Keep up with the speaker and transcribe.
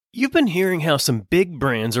You've been hearing how some big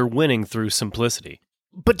brands are winning through simplicity.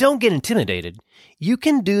 But don't get intimidated. You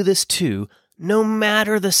can do this too, no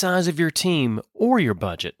matter the size of your team or your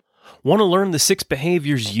budget. Want to learn the 6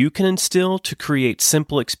 behaviors you can instill to create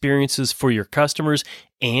simple experiences for your customers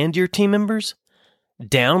and your team members?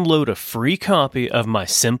 Download a free copy of my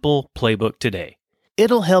Simple Playbook today.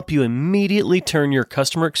 It'll help you immediately turn your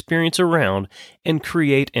customer experience around and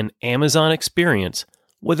create an Amazon experience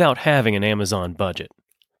without having an Amazon budget.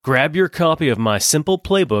 Grab your copy of my Simple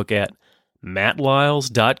Playbook at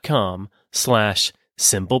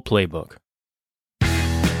mattlyles.com/simpleplaybook.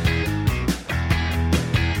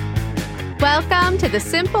 Welcome to the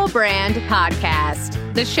Simple Brand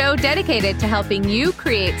Podcast, the show dedicated to helping you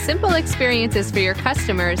create simple experiences for your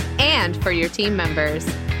customers and for your team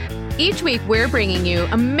members. Each week, we're bringing you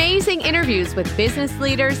amazing interviews with business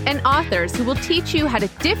leaders and authors who will teach you how to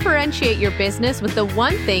differentiate your business with the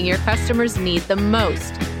one thing your customers need the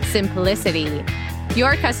most: simplicity.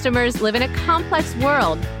 Your customers live in a complex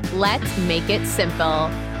world. Let's make it simple.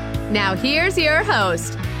 Now, here's your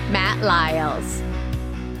host, Matt Lyles.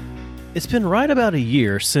 It's been right about a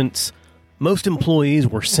year since most employees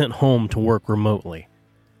were sent home to work remotely.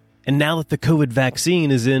 And now that the COVID vaccine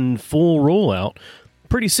is in full rollout,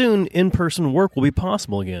 pretty soon in-person work will be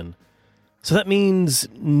possible again. So that means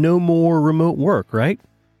no more remote work, right?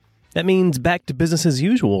 That means back to business as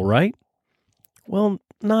usual, right? Well,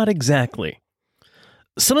 not exactly.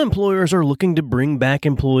 Some employers are looking to bring back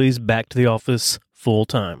employees back to the office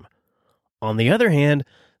full-time. On the other hand,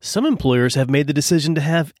 some employers have made the decision to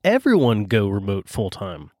have everyone go remote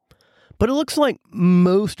full-time. But it looks like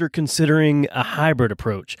most are considering a hybrid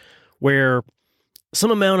approach, where some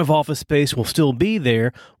amount of office space will still be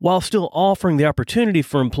there while still offering the opportunity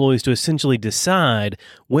for employees to essentially decide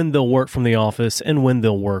when they'll work from the office and when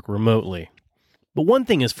they'll work remotely. But one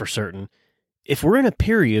thing is for certain: if we're in a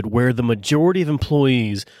period where the majority of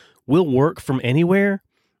employees will work from anywhere,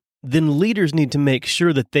 then leaders need to make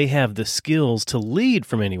sure that they have the skills to lead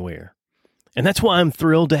from anywhere. And that's why I'm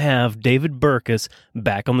thrilled to have David Burkus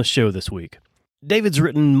back on the show this week. David's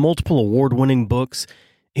written multiple award-winning books.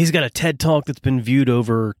 He's got a TED Talk that's been viewed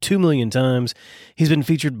over 2 million times. He's been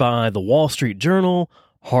featured by The Wall Street Journal,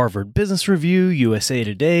 Harvard Business Review, USA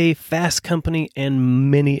Today, Fast Company, and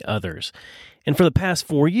many others. And for the past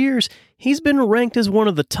 4 years, he's been ranked as one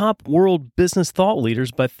of the top world business thought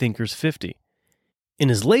leaders by Thinkers 50. In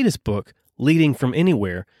his latest book, Leading from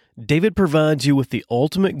Anywhere, David provides you with the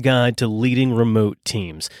ultimate guide to leading remote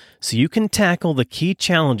teams, so you can tackle the key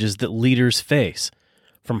challenges that leaders face,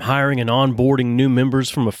 from hiring and onboarding new members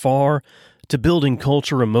from afar, to building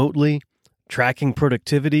culture remotely, tracking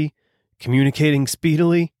productivity, communicating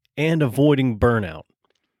speedily, and avoiding burnout.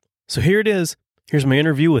 So here it is. Here's my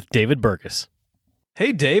interview with David Burkus.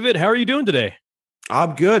 Hey, David, how are you doing today?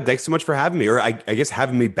 I'm good. Thanks so much for having me, or I guess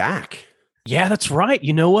having me back. Yeah, that's right.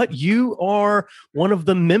 You know what? You are one of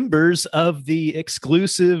the members of the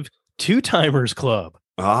exclusive Two Timers Club.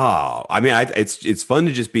 Oh, I mean, it's fun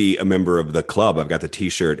to just be a member of the club. I've got the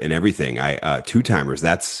T-shirt and everything. Two Timers.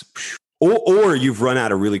 That's or you've run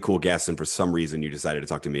out of really cool guests, and for some reason you decided to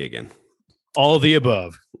talk to me again. All of the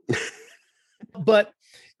above. But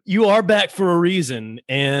you are back for a reason,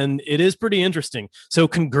 and it is pretty interesting. So,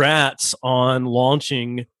 congrats on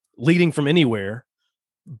launching Leading from Anywhere.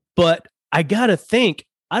 But I gotta think,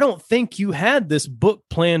 I don't think you had this book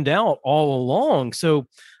planned out all along. So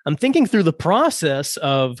I'm thinking through the process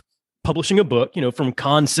of publishing a book, from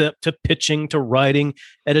concept to pitching to writing,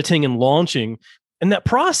 editing, and launching. And that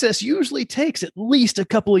process usually takes at least a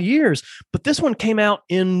couple of years. But this one came out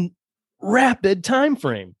in rapid time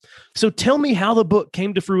frame. So tell me how the book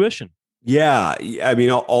came to fruition. Yeah, I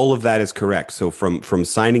mean, all of that is correct. So from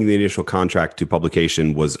signing the initial contract to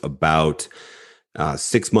publication was about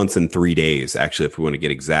 6 months and 3 days, actually, if we want to get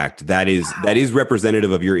exact. That is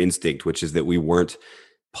representative of your instinct, which is that we weren't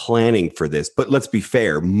planning for this. But let's be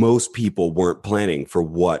fair, most people weren't planning for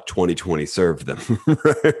what 2020 served them,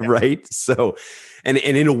 right? So, and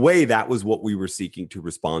in a way, that was what we were seeking to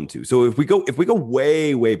respond to. So if we go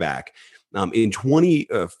way, way back, in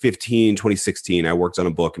 2015, 2016, I worked on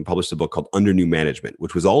a book and published a book called Under New Management,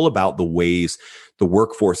 which was all about the ways the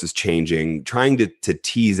workforce is changing, trying to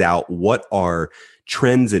tease out what are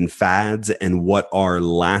trends and fads and what are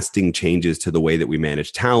lasting changes to the way that we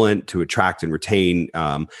manage talent, to attract and retain,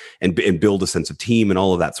 and build a sense of team and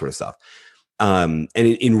all of that sort of stuff. And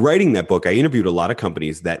in writing that book, I interviewed a lot of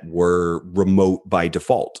companies that were remote by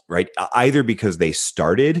default, right? Either because they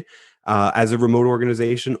started as a remote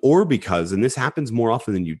organization, or because, and this happens more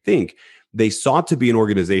often than you'd think, they sought to be an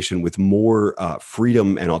organization with more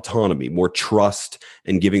freedom and autonomy, more trust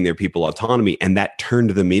and giving their people autonomy. And that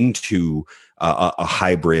turned them into a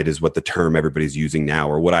hybrid is what the term everybody's using now,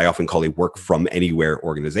 or what I often call a work from anywhere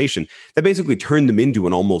organization that basically turned them into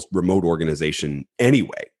an almost remote organization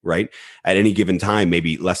anyway, right? At any given time,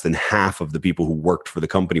 maybe less than half of the people who worked for the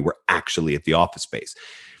company were actually at the office space.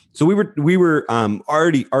 So we were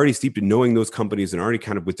already steeped in knowing those companies and already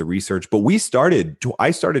kind of with the research. But I started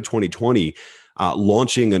 2020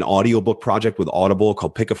 launching an audiobook project with Audible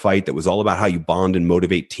called Pick a Fight that was all about how you bond and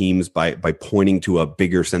motivate teams by pointing to a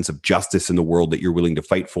bigger sense of justice in the world that you're willing to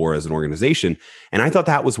fight for as an organization. And I thought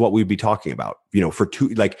that was what we'd be talking about.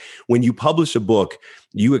 When you publish a book,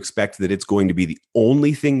 you expect that it's going to be the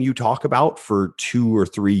only thing you talk about for 2 or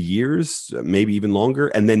 3 years, maybe even longer.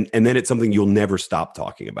 And then it's something you'll never stop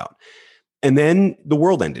talking about. And then the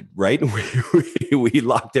world ended, right? We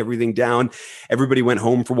locked everything down. Everybody went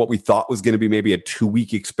home for what we thought was going to be maybe a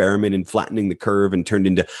 2-week experiment in flattening the curve, and turned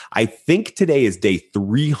into, I think today is day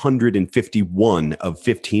 351 of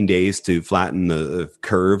 15 days to flatten the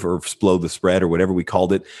curve or slow the spread or whatever we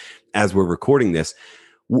called it as we're recording this.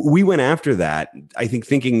 We went after that, I think,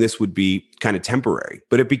 thinking this would be kind of temporary,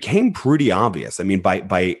 but it became pretty obvious. I mean,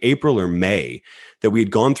 by April or May, that we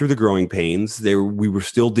had gone through the growing pains. We were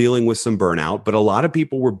still dealing with some burnout, but a lot of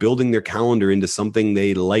people were building their calendar into something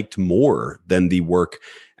they liked more than the work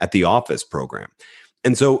at the office program.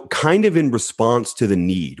 And so kind of in response to the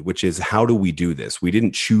need, which is how do we do this? We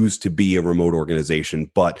didn't choose to be a remote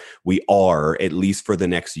organization, but we are, at least for the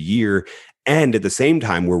next year. And at the same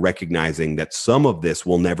time, we're recognizing that some of this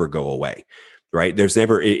will never go away, right? There's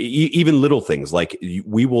never, even little things like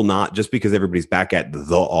we will not, just because everybody's back at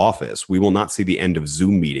the office, we will not see the end of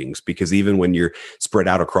Zoom meetings, because even when you're spread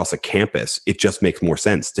out across a campus, it just makes more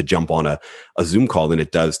sense to jump on a Zoom call than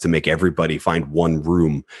it does to make everybody find one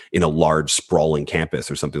room in a large sprawling campus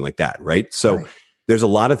or something like that, right? So right. There's a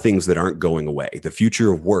lot of things that aren't going away. The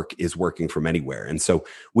future of work is working from anywhere. And so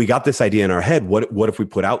we got this idea in our head. What if we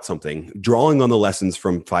put out something, drawing on the lessons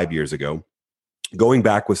from 5 years ago, going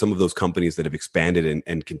back with some of those companies that have expanded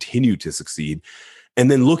and continue to succeed, and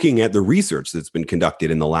then looking at the research that's been conducted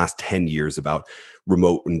in the last 10 years about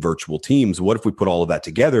remote and virtual teams. What if we put all of that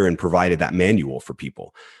together and provided that manual for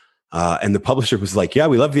people? And the publisher was like, yeah,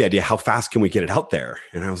 we love the idea. How fast can we get it out there?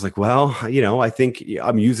 And I was like, well, I think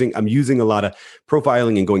I'm using a lot of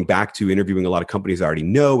profiling and going back to interviewing a lot of companies I already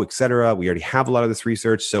know, et cetera. We already have a lot of this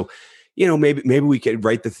research. So, maybe we could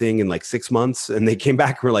write the thing in like 6 months. And they came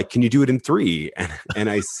back, were like, can you do it in 3? And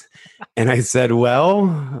I said,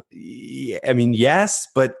 well, I mean, yes,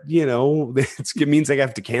 but it means I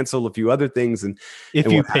have to cancel a few other things. And if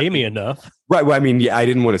you pay me enough. Right. Well, I mean, yeah, I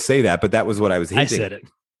didn't want to say that, but that was what I was hinting. I said it.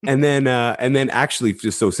 And then actually,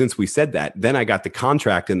 just so since we said that, then I got the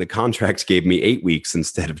contract, and the contracts gave me 8 weeks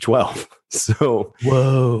instead of 12. So,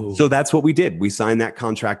 whoa! So that's what we did. We signed that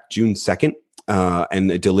contract June 2nd,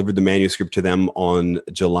 and delivered the manuscript to them on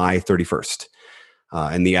July 31st.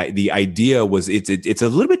 And the idea was it's a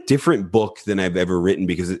little bit different book than I've ever written,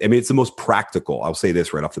 because it's the most practical. I'll say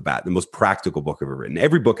this right off the bat: the most practical book I've ever written.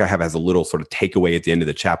 Every book I have has a little sort of takeaway at the end of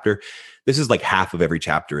the chapter. This is like half of every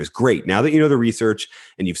chapter is great. Now that you know the research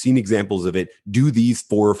and you've seen examples of it, do these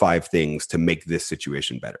 4 or 5 things to make this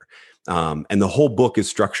situation better. And the whole book is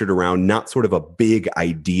structured around not sort of a big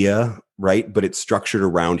idea, right? But it's structured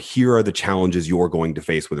around, here are the challenges you're going to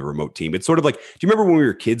face with a remote team. It's sort of like, do you remember when we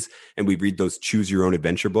were kids and we'd read those choose your own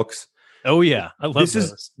adventure books? Oh yeah, I love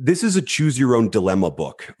those. This is a choose your own dilemma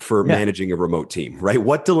book for managing a remote team, right?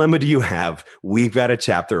 What dilemma do you have? We've got a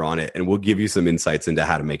chapter on it, and we'll give you some insights into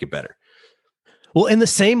how to make it better. Well, in the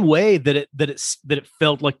same way that it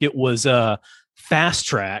felt like it was fast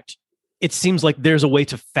tracked, it seems like there's a way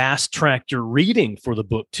to fast track your reading for the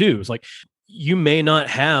book too. It's like, you may not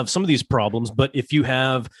have some of these problems, but if you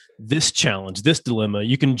have this challenge, this dilemma,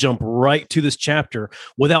 you can jump right to this chapter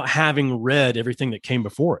without having read everything that came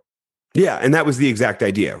before it. Yeah. And that was the exact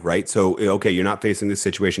idea, right? So, okay, you're not facing this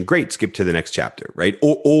situation. Great. Skip to the next chapter, right?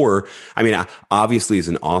 Or I mean, obviously as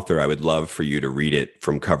an author, I would love for you to read it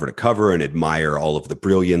from cover to cover and admire all of the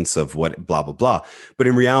brilliance of what blah, blah, blah. But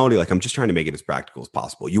in reality, like, I'm just trying to make it as practical as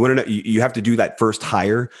possible. You want to know, you have to do that first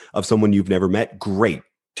hire of someone you've never met. Great.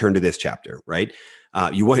 Turn to this chapter, right?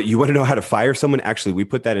 You want to know how to fire someone? Actually, we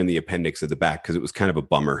put that in the appendix at the back because it was kind of a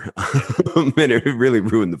bummer and it really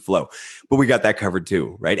ruined the flow. But we got that covered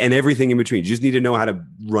too, right? And everything in between. You just need to know how to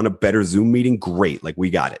run a better Zoom meeting. Great, like we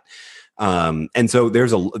got it. And so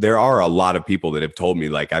there are a lot of people that have told me,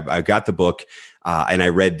 like, I've got the book and I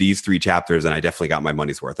read these 3 chapters and I definitely got my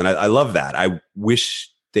money's worth. And I love that. I wish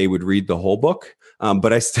they would read the whole book.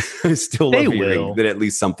 But I still They love hearing will. that at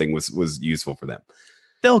least something was useful for them.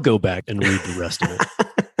 They'll go back and read the rest of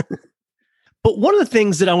it. But one of the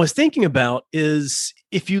things that I was thinking about is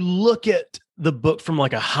if you look at the book from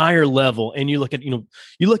like a higher level and you look at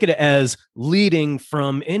it as leading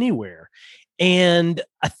from anywhere. And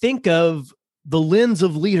I think of the lens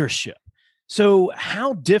of leadership. So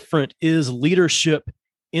how different is leadership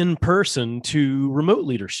in person to remote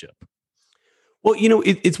leadership? Well,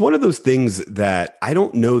 it's one of those things that I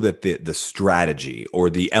don't know that the strategy or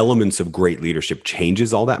the elements of great leadership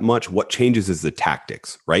changes all that much. What changes is the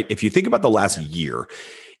tactics, right? If you think about the last year,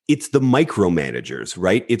 it's the micromanagers,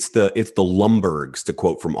 right? It's the Lumbergs, to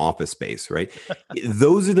quote from Office Space, right?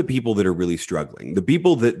 Those are the people that are really struggling. The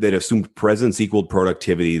people that assumed presence equaled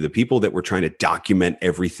productivity, the people that were trying to document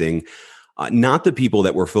everything. Not the people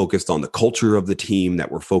that were focused on the culture of the team,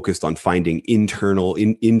 that were focused on finding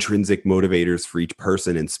intrinsic motivators for each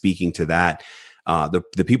person and speaking to that.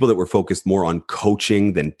 The people that were focused more on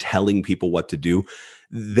coaching than telling people what to do.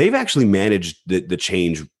 They've actually managed the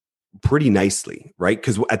change pretty nicely, right?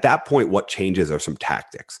 Because at that point, what changes are some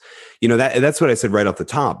tactics. That's what I said right off the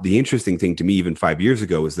top. The interesting thing to me, even 5 years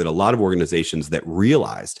ago, is that a lot of organizations that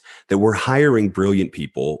realized that we're hiring brilliant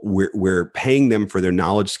people, we're paying them for their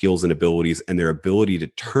knowledge, skills, and abilities, and their ability to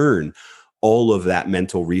turn all of that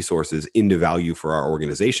mental resources into value for our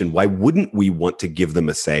organization. Why wouldn't we want to give them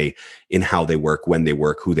a say in how they work, when they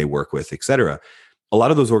work, who they work with, et cetera? A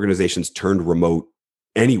lot of those organizations turned remote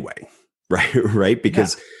anyway, right?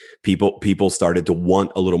 Because people started to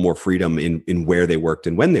want a little more freedom in where they worked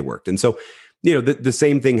and when they worked. And so, the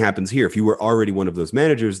same thing happens here. If you were already one of those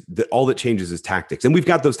managers, all that changes is tactics. And we've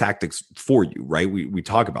got those tactics for you, right? We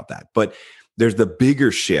talk about that. But there's the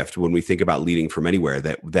bigger shift when we think about leading from anywhere,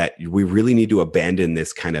 that we really need to abandon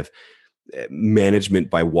this kind of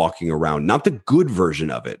management by walking around, not the good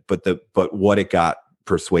version of it, but what it got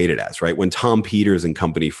persuaded as, right? When Tom Peters and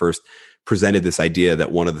company first presented this idea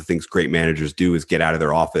that one of the things great managers do is get out of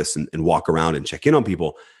their office and walk around and check in on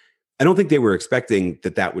people, I don't think they were expecting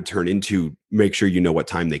that would turn into make sure you know what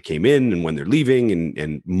time they came in and when they're leaving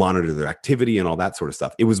and monitor their activity and all that sort of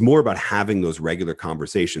stuff. It was more about having those regular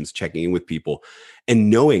conversations, checking in with people,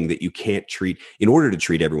 and knowing that you can't in order to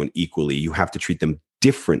treat everyone equally, you have to treat them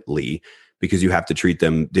differently, because you have to treat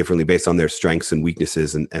them differently based on their strengths and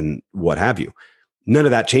weaknesses and what have you. None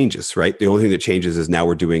of that changes, right? The only thing that changes is now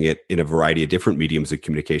we're doing it in a variety of different mediums of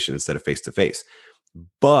communication instead of face-to-face.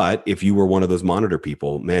 But if you were one of those monitor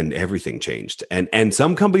people, man, everything changed. And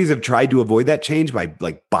some companies have tried to avoid that change by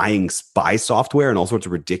like buying spy software and all sorts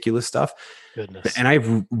of ridiculous stuff. Goodness. And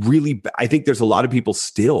I think there's a lot of people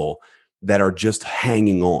still that are just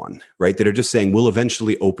hanging on, right? That are just saying, we'll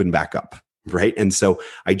eventually open back up. Right. And so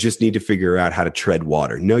I just need to figure out how to tread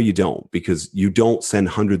water. No, you don't, because you don't send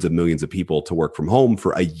hundreds of millions of people to work from home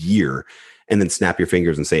for a year and then snap your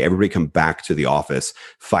fingers and say, everybody come back to the office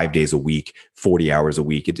 5 days a week, 40 hours a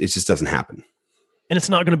week. It just doesn't happen. And it's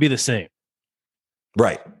not going to be the same.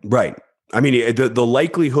 Right. I mean, the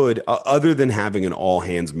likelihood, other than having an all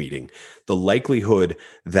hands meeting, the likelihood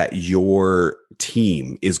that your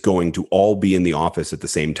team is going to all be in the office at the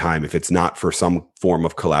same time, if it's not for some form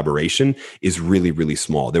of collaboration, is really, really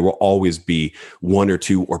small. There will always be one or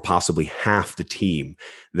two or possibly half the team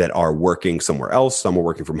that are working somewhere else. Some are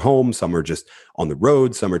working from home. Some are just on the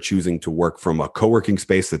road. Some are choosing to work from a co-working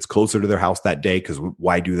space that's closer to their house that day, because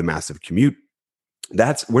why do the massive commute?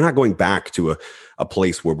 We're not going back to a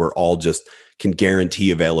place where we're all just can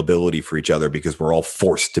guarantee availability for each other because we're all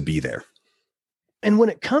forced to be there. And when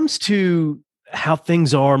it comes to how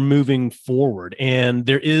things are moving forward, and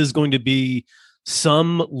there is going to be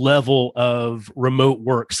some level of remote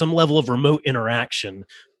work, some level of remote interaction,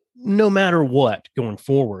 no matter what going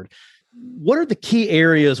forward, what are the key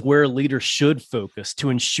areas where leaders should focus to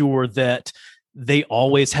ensure that they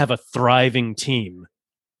always have a thriving team?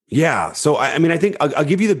 Yeah. So, I mean, I think I'll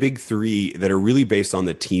give you the big three that are really based on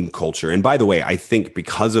the team culture. And by the way, I think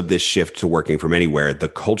because of this shift to working from anywhere, the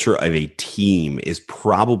culture of a team is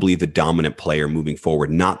probably the dominant player moving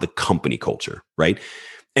forward, not the company culture, right?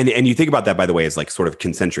 And you think about that, by the way, as like sort of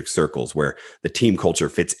concentric circles where the team culture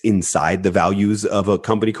fits inside the values of a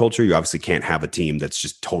company culture. You obviously can't have a team that's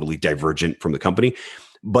just totally divergent from the company.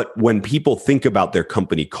 But when people think about their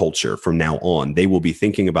company culture from now on, they will be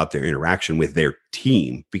thinking about their interaction with their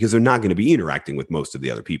team, because they're not going to be interacting with most of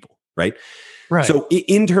the other people, right? Right. So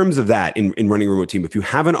in terms of that, in running a remote team, if you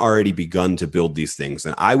haven't already begun to build these things,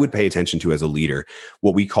 then I would pay attention to, as a leader,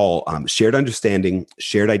 what we call shared understanding,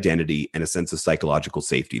 shared identity, and a sense of psychological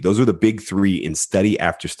safety. Those are the big three in study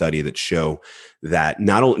after study that show that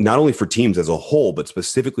not only for teams as a whole, but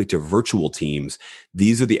specifically to virtual teams,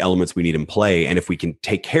 these are the elements we need in play. And if we can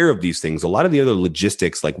take care of these things, a lot of the other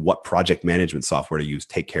logistics, like what project management software to use,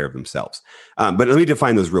 take care of themselves. But let me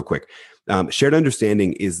define those real quick. Shared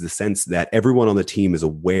understanding is the sense that everyone on the team is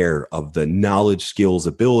aware of the knowledge, skills,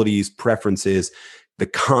 abilities, preferences, the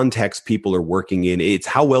context people are working in. It's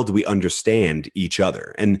how well do we understand each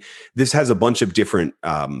other? And this has a bunch of different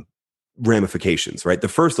ramifications, right? The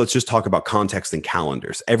first, let's just talk about context and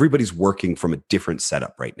calendars. Everybody's working from a different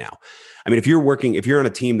setup right now. I mean, if you're on a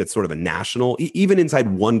team that's sort of a national, even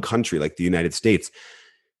inside one country like the United States,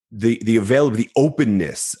 the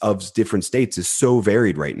openness of different states is so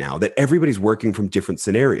varied right now that everybody's working from different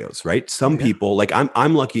scenarios, right? Some people, like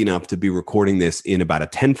I'm lucky enough to be recording this in about a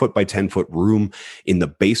 10 foot by 10 foot room in the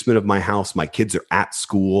basement of my house. My kids are at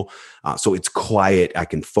school. So it's quiet. I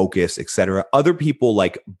can focus, etc. Other people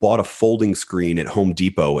like bought a folding screen at Home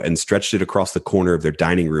Depot and stretched it across the corner of their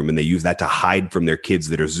dining room. And they use that to hide from their kids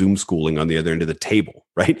that are Zoom schooling on the other end of the table,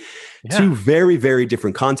 right? Yeah. Two very, very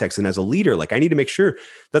different contexts. And as a leader, like I need to make sure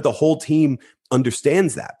that the whole team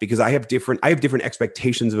understands that, because I have different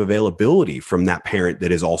expectations of availability from that parent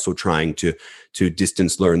that is also trying to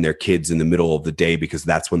distance learn their kids in the middle of the day because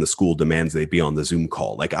that's when the school demands they be on the Zoom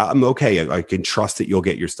call. Like, I'm okay. I can trust that you'll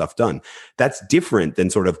get your stuff done. That's different than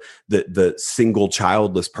sort of the single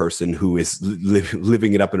childless person who is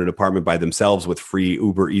living it up in an apartment by themselves with free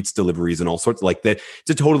Uber Eats deliveries and all sorts like that. It's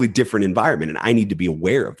a totally different environment. And I need to be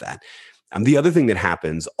aware of that. The other thing that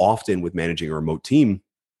happens often with managing a remote team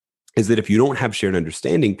is that if you don't have shared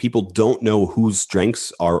understanding, people don't know whose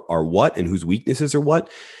strengths are what and whose weaknesses are what.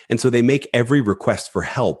 And so they make every request for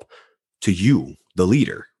help to you, the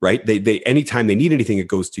leader, right? They anytime they need anything, it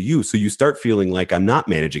goes to you. So you start feeling like I'm not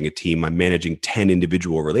managing a team, I'm managing 10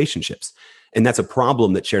 individual relationships. And that's a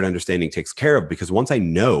problem that shared understanding takes care of, because once I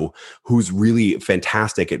know who's really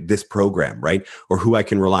fantastic at this program, right? Or who I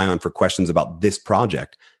can rely on for questions about this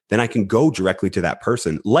project, then I can go directly to that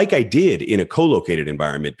person like I did in a co-located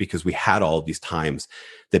environment, because we had all of these times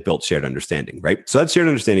that built shared understanding, right? So that's shared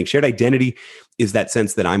understanding. Shared identity is that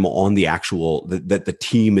sense that I'm on the actual, that the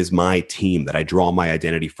team is my team, that I draw my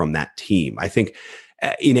identity from that team. I think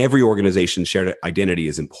in every organization, shared identity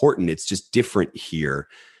is important. It's just different here.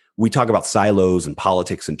 We talk about silos and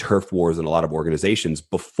politics and turf wars in a lot of organizations.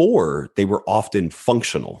 Before, they were often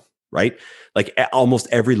functional, right? Like almost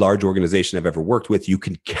every large organization I've ever worked with, you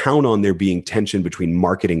can count on there being tension between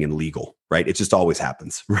marketing and legal, right? It just always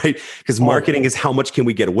happens, right? Because marketing is how much can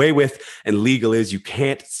we get away with, and legal is you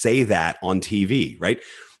can't say that on TV, right?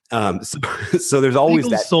 So there's always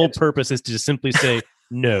Legal's that sole purpose is to just simply say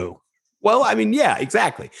no. Well, I mean, yeah,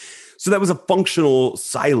 exactly. So that was a functional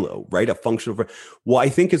silo, right? Well, I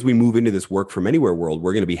think as we move into this work from anywhere world,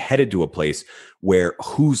 we're going to be headed to a place where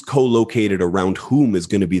who's co-located around whom is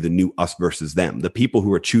going to be the new us versus them. The people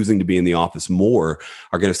who are choosing to be in the office more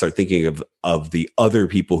are going to start thinking of the other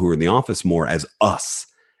people who are in the office more as us,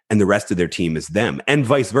 and the rest of their team is them, and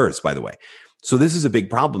vice versa, by the way. So this is a big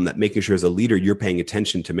problem, that making sure as a leader, you're paying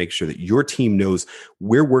attention to make sure that your team knows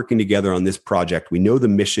we're working together on this project. We know the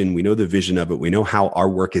mission, we know the vision of it. We know how our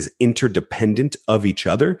work is interdependent of each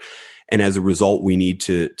other. And as a result, we need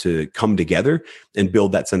to come together and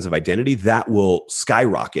build that sense of identity that will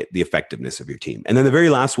skyrocket the effectiveness of your team. And then the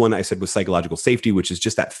very last one I said was psychological safety, which is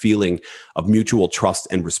just that feeling of mutual trust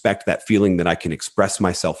and respect, that feeling that I can express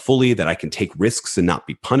myself fully, that I can take risks and not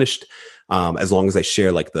be punished. As long as I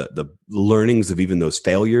share like the learnings of even those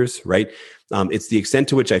failures, right? It's the extent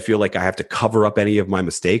to which I feel like I have to cover up any of my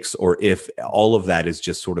mistakes, or if all of that is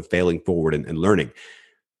just sort of failing forward and learning.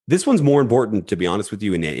 This one's more important, to be honest with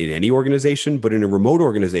you, in any organization, but in a remote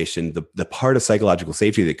organization, the part of psychological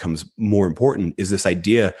safety that comes more important is this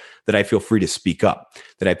idea that I feel free to speak up,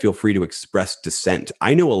 that I feel free to express dissent.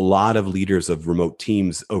 I know a lot of leaders of remote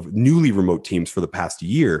teams, of newly remote teams for the past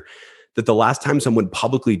year, that the last time someone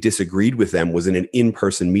publicly disagreed with them was in an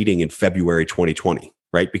in-person meeting in February 2020,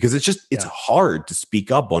 right? Because it's hard to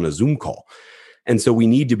speak up on a Zoom call. And so we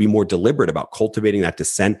need to be more deliberate about cultivating that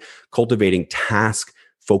dissent, cultivating task,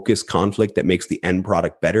 focus, conflict that makes the end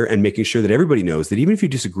product better, and making sure that everybody knows that even if you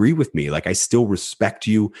disagree with me, like I still respect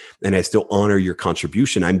you and I still honor your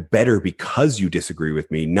contribution. I'm better because you disagree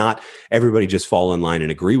with me, not everybody just fall in line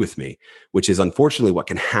and agree with me, which is unfortunately what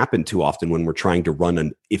can happen too often when we're trying to run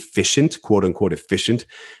an efficient, quote unquote, efficient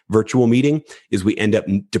virtual meeting, is we end up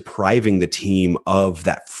depriving the team of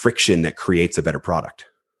that friction that creates a better product.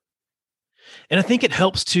 And I think it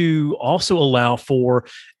helps to also allow for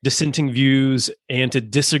dissenting views and to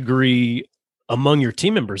disagree among your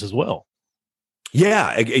team members as well.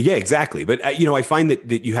 Yeah, exactly. But I find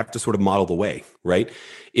that you have to sort of model the way, right?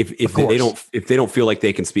 If they don't feel like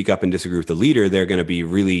they can speak up and disagree with the leader, they're going to be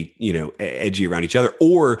really edgy around each other.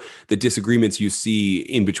 Or the disagreements you see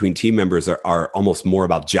in between team members are almost more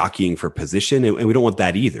about jockeying for position, and we don't want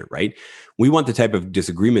that either, right? We want the type of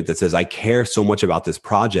disagreement that says, I care so much about this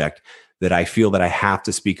project that I feel that I have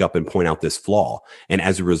to speak up and point out this flaw. And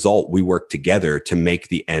as a result, we work together to make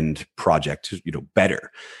the end project,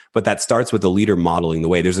 better. But that starts with the leader modeling the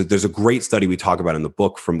way. There's a great study we talk about in the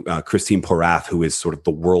book from Christine Porath, who is sort of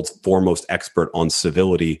the world's foremost expert on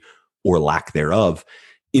civility or lack thereof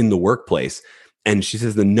in the workplace. And she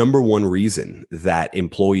says the number one reason that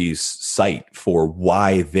employees cite for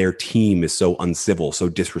why their team is so uncivil, so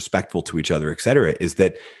disrespectful to each other, et cetera, is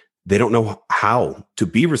that they don't know how to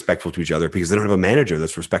be respectful to each other because they don't have a manager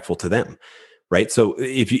that's respectful to them, right? So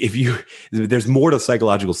if you there's more to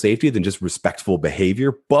psychological safety than just respectful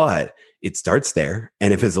behavior, but it starts there.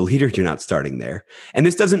 And if as a leader, you're not starting there. And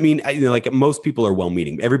this doesn't mean, like most people are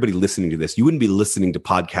well-meaning. Everybody listening to this, you wouldn't be listening to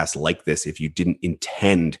podcasts like this if you didn't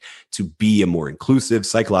intend to be a more inclusive,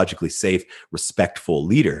 psychologically safe, respectful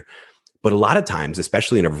leader. But a lot of times,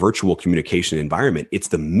 especially in a virtual communication environment, it's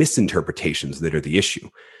the misinterpretations that are the issue.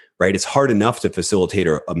 Right? It's hard enough to facilitate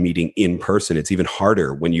a meeting in person. It's even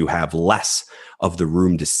harder when you have less of the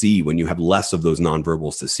room to see, when you have less of those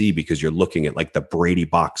nonverbals to see, because you're looking at like the Brady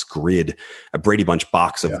Bunch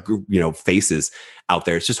box of faces out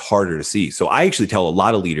there. It's just harder to see. So I actually tell a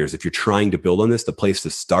lot of leaders, if you're trying to build on this, the place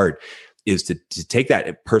to start is to take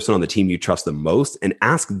that person on the team you trust the most and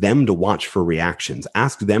ask them to watch for reactions.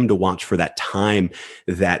 Ask them to watch for that time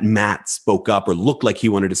that Matt spoke up or looked like he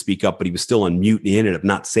wanted to speak up, but he was still on mute and ended up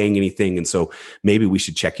not saying anything. And so maybe we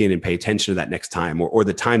should check in and pay attention to that next time. Or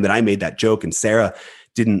the time that I made that joke and Sarah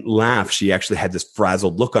didn't laugh. She actually had this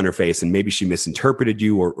frazzled look on her face, and maybe she misinterpreted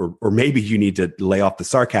you, or maybe you need to lay off the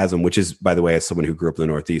sarcasm, which is, by the way, as someone who grew up in the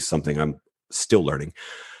Northeast, something I'm still learning.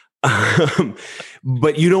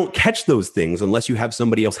 But you don't catch those things unless you have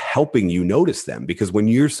somebody else helping you notice them, because when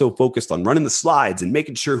you're so focused on running the slides and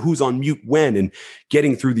making sure who's on mute when and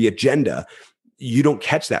getting through the agenda, you don't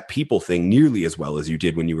catch that people thing nearly as well as you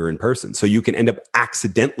did when you were in person. So you can end up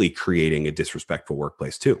accidentally creating a disrespectful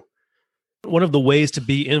workplace too. One of the ways to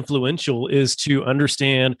be influential is to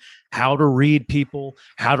understand how to read people,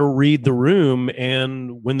 how to read the room.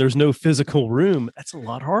 And when there's no physical room, that's a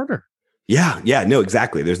lot harder. Yeah, no,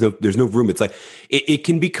 exactly. There's no room. It's like it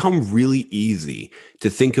can become really easy to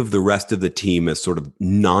think of the rest of the team as sort of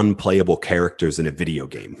non-playable characters in a video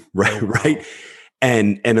game, right? Right.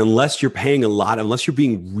 And unless you're unless you're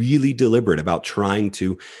being really deliberate about trying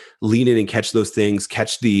to lean in and catch those things,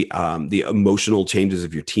 catch the emotional changes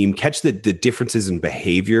of your team, catch the differences in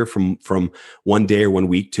behavior from one day or 1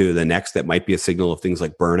 week to the next, that might be a signal of things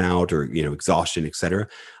like burnout or exhaustion, et cetera.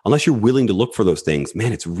 Unless you're willing to look for those things,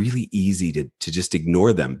 man, it's really easy to just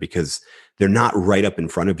ignore them because they're not right up in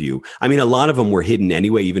front of you. I mean, a lot of them were hidden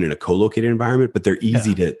anyway, even in a co-located environment, but they're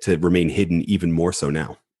easy to remain hidden even more so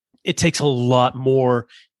now. It takes a lot more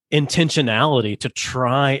intentionality to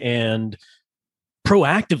try and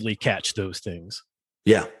proactively catch those things.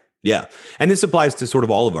 Yeah. And this applies to sort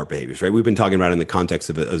of all of our behaviors, right? We've been talking about it in the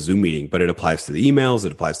context of a Zoom meeting, but it applies to the emails,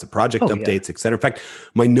 it applies to project updates, et cetera. In fact,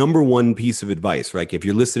 my number one piece of advice, right? If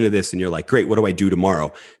you're listening to this and you're like, great, what do I do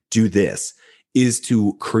tomorrow? Do this. Is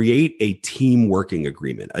to create a team working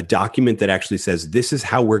agreement, a document that actually says, this is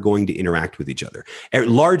how we're going to interact with each other,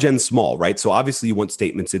 large and small, right? So obviously you want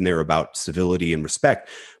statements in there about civility and respect,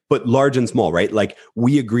 but large and small, right? Like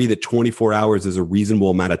we agree that 24 hours is a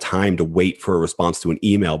reasonable amount of time to wait for a response to an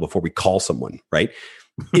email before we call someone, right?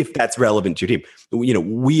 If that's relevant to your team.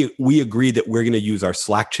 We agree that we're going to use our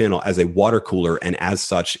Slack channel as a water cooler, and as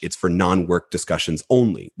such, it's for non-work discussions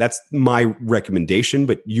only. That's my recommendation,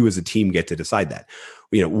 but you as a team get to decide that.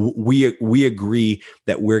 We agree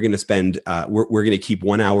that we're going to spend we're going to keep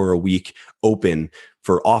 1 hour a week open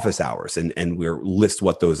for office hours, and we'll list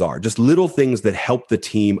what those are. Just little things that help the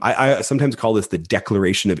team. I sometimes call this the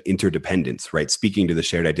declaration of interdependence, right? Speaking to the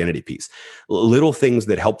shared identity piece. Little things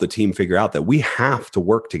that help the team figure out that we have to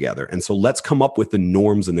work together. And so let's come up with the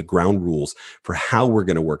norms and the ground rules for how we're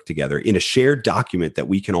going to work together in a shared document that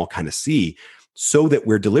we can all kind of see, so that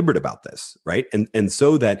we're deliberate about this, right? And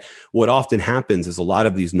so that what often happens is a lot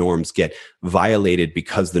of these norms get violated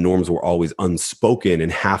because the norms were always unspoken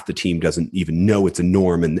and half the team doesn't even know it's a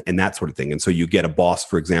norm and that sort of thing. And so you get a boss,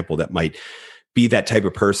 for example, that might be that type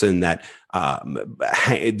of person that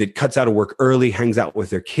that cuts out of work early, hangs out with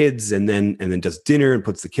their kids, and then does dinner and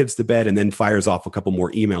puts the kids to bed, and then fires off a couple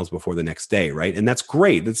more emails before the next day, right? And that's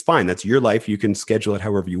great. That's fine. That's your life. You can schedule it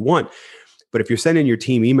however you want. But if you're sending your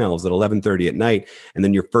team emails at 11:30 at night, and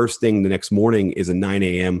then your first thing the next morning is a 9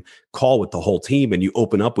 a.m. call with the whole team, and you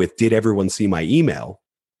open up with, "Did everyone see my email?"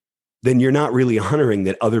 then you're not really honoring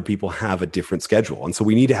that other people have a different schedule. And so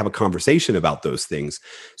we need to have a conversation about those things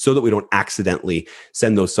so that we don't accidentally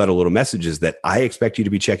send those subtle little messages that I expect you to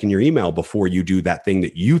be checking your email before you do that thing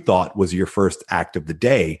that you thought was your first act of the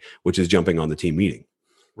day, which is jumping on the team meeting.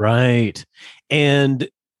 Right. And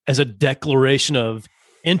as a declaration of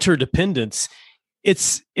interdependence,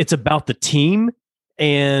 it's about the team.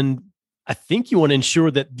 And I think you want to ensure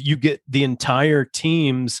that you get the entire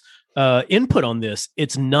team's input on this.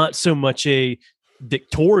 It's not so much a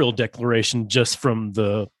dictatorial declaration just from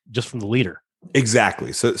the leader.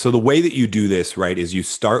 Exactly. So the way that you do this, right, is you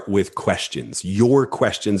start with questions, your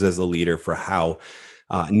questions as a leader for how,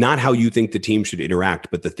 not how you think the team should interact,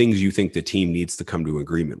 but the things you think the team needs to come to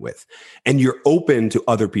agreement with. And you're open to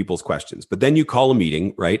other people's questions. But then you call a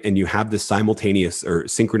meeting, right, and you have this simultaneous or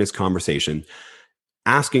synchronous conversation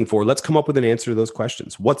asking for, let's come up with an answer to those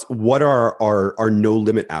questions. What are our no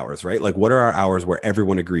limit hours, right? Like, what are our hours where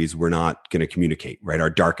everyone agrees we're not going to communicate, right? Our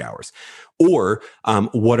dark hours. Or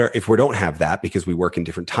if we don't have that because we work in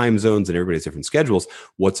different time zones and everybody has different schedules,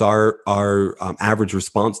 what's our average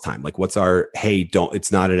response time? Like, what's our, hey,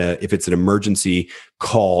 if it's an emergency,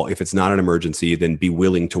 call. If it's not an emergency, then be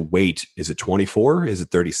willing to wait. Is it 24? Is it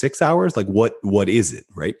 36 hours? Like, what is it,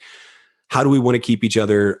 right? How do we want to keep each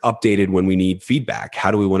other updated when we need feedback?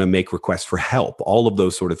 How do we want to make requests for help? All of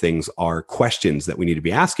those sort of things are questions that we need to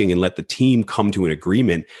be asking, and let the team come to an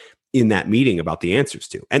agreement in that meeting about the answers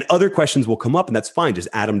to. And other questions will come up, and that's fine. Just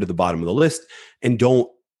add them to the bottom of the list and don't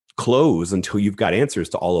close until you've got answers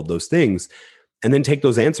to all of those things. And then take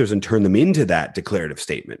those answers and turn them into that declarative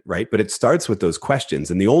statement, right? But it starts with those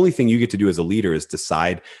questions. And the only thing you get to do as a leader is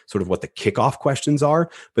decide sort of what the kickoff questions are.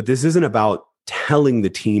 But this isn't about telling the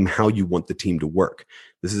team how you want the team to work.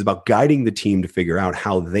 This is about guiding the team to figure out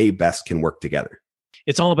how they best can work together.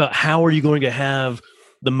 It's all about how are you going to have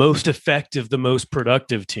the most effective, the most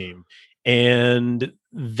productive team. And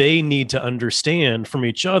they need to understand from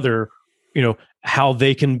each other, how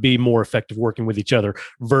they can be more effective working with each other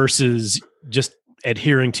versus just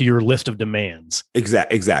adhering to your list of demands.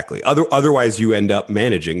 Exactly. Otherwise, you end up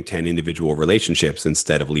managing 10 individual relationships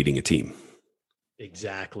instead of leading a team.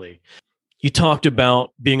 Exactly. You talked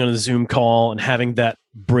about being on a Zoom call and having that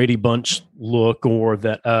Brady Bunch look or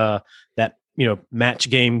that match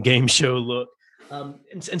game show look.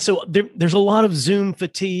 And so there's a lot of Zoom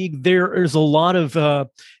fatigue. There's a lot of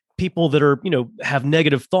people that are, have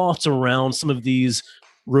negative thoughts around some of these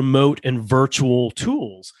remote and virtual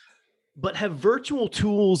tools. But have virtual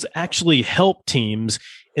tools actually helped teams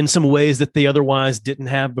in some ways that they otherwise didn't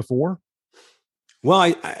have before?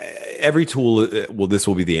 Well, every tool, this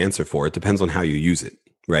will be the answer for it. Depends on how you use it,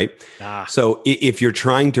 right? So if you're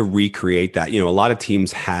trying to recreate that, a lot of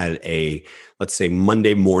teams had let's say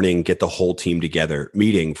Monday morning, get the whole team together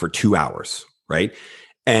meeting for 2 hours, right?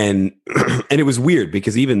 And it was weird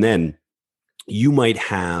because even then, you might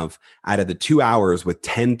have out of the 2 hours with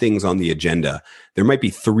 10 things on the agenda, there might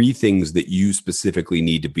be 3 things that you specifically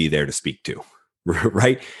need to be there to speak to.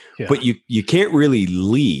 Right. Yeah. But you can't really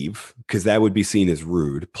leave because that would be seen as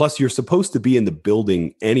rude. Plus, you're supposed to be in the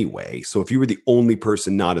building anyway. So if you were the only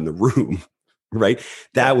person not in the room, right,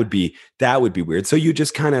 that would be weird. So you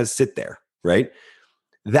just kind of sit there. Right.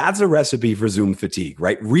 That's a recipe for Zoom fatigue,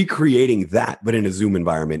 right? Recreating that, but in a Zoom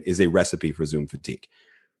environment, is a recipe for Zoom fatigue.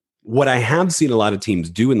 What I have seen a lot of teams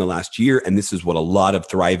do in the last year, and this is what a lot of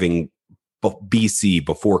thriving BC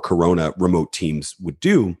before Corona remote teams would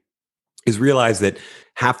do, is realize that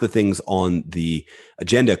half the things on the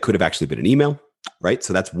agenda could have actually been an email, right?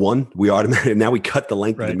 So that's one. Now we cut the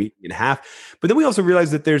length of the meeting in half. But then we also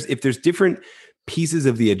realize that if there's different pieces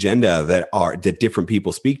of the agenda that different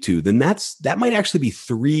people speak to, then that might actually be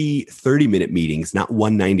 3 30-minute meetings, not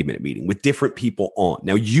one 90-minute meeting with different people on.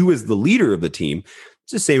 Now, you as the leader of the team,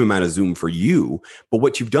 it's the same amount of Zoom for you, but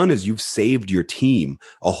what you've done is you've saved your team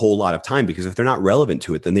a whole lot of time, because if they're not relevant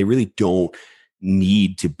to it, then they really don't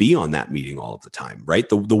need to be on that meeting all of the time, right?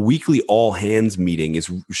 The weekly all hands meeting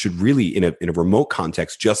should really in a remote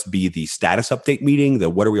context just be the status update meeting, the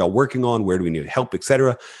what are we all working on, where do we need help,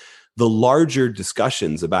 etc. The larger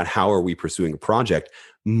discussions about how are we pursuing a project,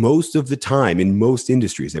 most of the time in most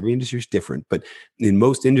industries, every industry is different, but in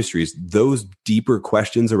most industries, those deeper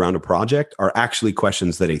questions around a project are actually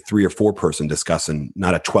questions that a 3 or 4 person discussion,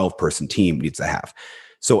 not a 12-person team, needs to have.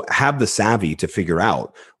 So have the savvy to figure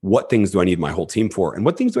out what things do I need my whole team for, and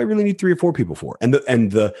what things do I really need 3 or 4 people for. And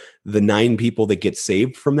the 9 people that get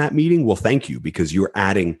saved from that meeting will thank you, because you're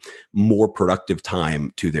adding more productive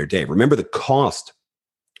time to their day. Remember, the cost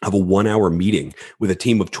of a 1-hour meeting with a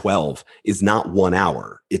team of 12 is not 1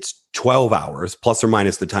 hour. It's 12 hours plus or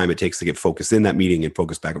minus the time it takes to get focused in that meeting and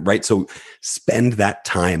focus back, right? So spend that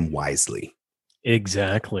time wisely.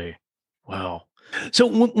 Exactly. Wow. So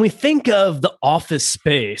when we think of the office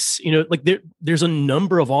space, like there's a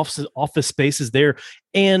number of office spaces there,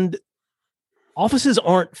 and offices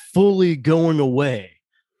aren't fully going away.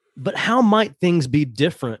 But how might things be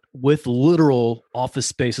different with literal office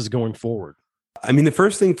spaces going forward? I mean, the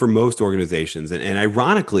first thing for most organizations, and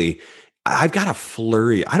ironically, I've got a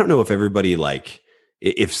flurry. I don't know if everybody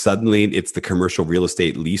if suddenly it's the commercial real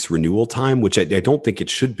estate lease renewal time, which I don't think it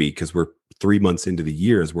should be, because we're 3 months into the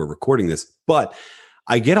year as we're recording this. But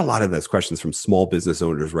I get a lot of those questions from small business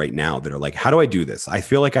owners right now that are like, how do I do this? I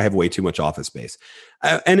feel like I have way too much office space.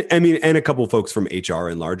 And a couple of folks from HR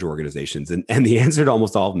and large organizations. And the answer to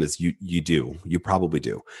almost all of them is you probably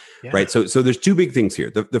do. Yeah. Right. So there's 2 big things here.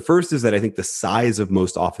 The first is that I think the size of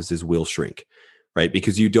most offices will shrink, right?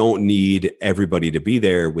 Because you don't need everybody to be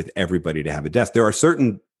there with everybody to have a desk. There are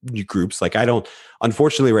certain groups,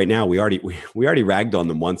 unfortunately right now, we already ragged on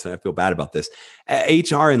them once, and I feel bad about this.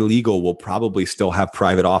 HR and legal will probably still have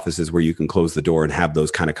private offices where you can close the door and have those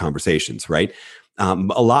kind of conversations, right? A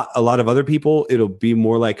lot of other people, it'll be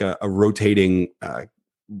more like a rotating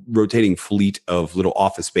fleet of little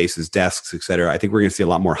office spaces, desks, et cetera. I think we're going to see a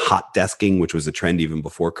lot more hot desking, which was a trend even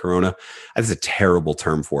before Corona. That's a terrible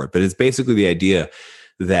term for it, but it's basically the idea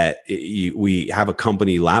that we have a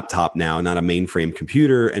company laptop now, not a mainframe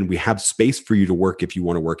computer, and we have space for you to work if you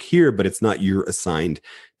want to work here, but it's not your assigned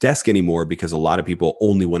desk anymore, because a lot of people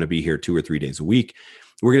only want to be here 2 or 3 days a week.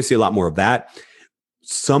 We're going to see a lot more of that.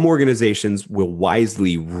 Some organizations will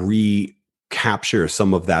wisely recapture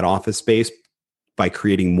some of that office space by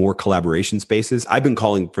creating more collaboration spaces. I've been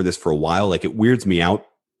calling for this for a while. It weirds me out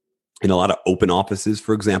in a lot of open offices,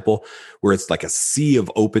 for example, where it's like a sea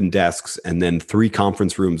of open desks and then 3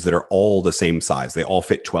 conference rooms that are all the same size. They all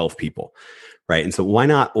fit 12 people, right? And so why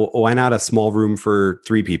not a small room for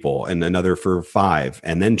 3 people and another for 5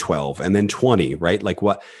 and then 12 and then 20, right?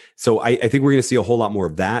 So I think we're going to see a whole lot more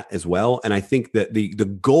of that as well. And I think that the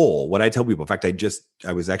goal, what I tell people, in fact,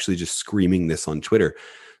 I was actually just screaming this on Twitter.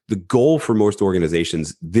 The goal for most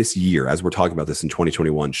organizations this year, as we're talking about this in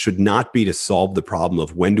 2021, should not be to solve the problem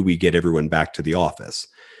of when do we get everyone back to the office.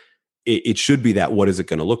 It should be that what is it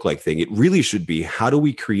going to look like thing. It really should be, how do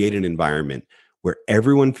we create an environment where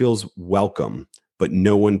everyone feels welcome, but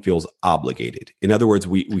no one feels obligated? In other words,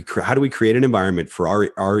 how do we create an environment for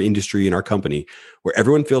our industry and our company where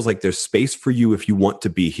everyone feels like there's space for you if you want to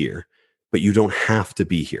be here, but you don't have to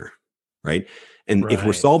be here, right? And right. if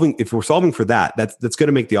we're solving for that, that's going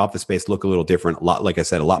to make the office space look a little different. A lot, like I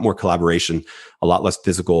said, a lot more collaboration, a lot less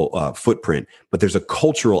physical footprint. But there's a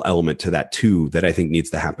cultural element to that too that I think needs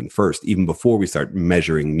to happen first, even before we start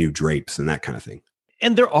measuring new drapes and that kind of thing.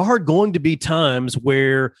 And there are going to be times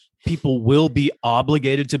where people will be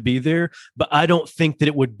obligated to be there, but I don't think that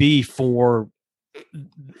it would be for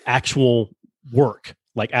actual work,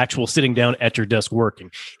 like actual sitting down at your desk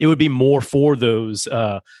working. It would be more for those.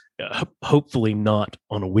 Hopefully not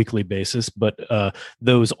on a weekly basis, but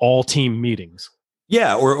those all team meetings.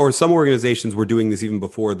 Yeah. Or some organizations were doing this even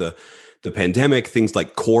before the pandemic, things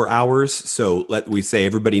like core hours. So we say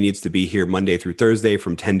everybody needs to be here Monday through Thursday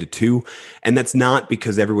from 10 to 2. And that's not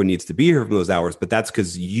because everyone needs to be here from those hours, but that's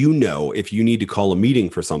because if you need to call a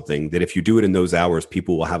meeting for something, that if you do it in those hours,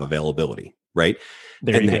 people will have availability, right?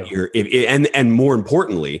 And more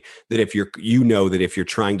importantly, that if you're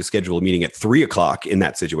trying to schedule a meeting at 3:00 in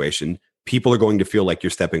that situation, people are going to feel like you're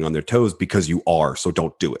stepping on their toes because you are. So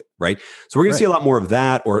don't do it. Right. So we're going to see a lot more of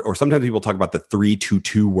that. Or sometimes people talk about the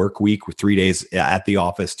 3-2-2 work week with 3 days at the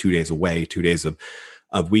office, 2 days away, 2 days of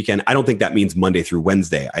weekend. I don't think that means Monday through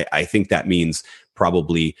Wednesday. I think that means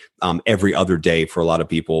probably every other day for a lot of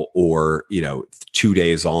people, or 2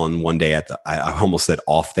 days on, 1 day at I almost said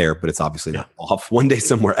off there, but it's obviously not off, 1 day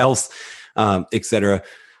somewhere else, et cetera.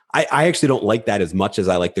 I actually don't like that as much as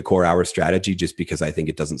I like the core hour strategy, just because I think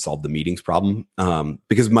it doesn't solve the meetings problem.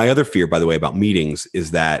 Because my other fear, by the way, about meetings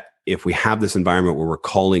is that if we have this environment where we're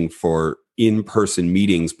calling for in-person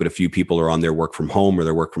meetings, but a few people are on their work from home or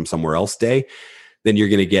their work from somewhere else day, then you're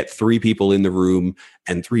going to get 3 people in the room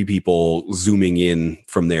and 3 people zooming in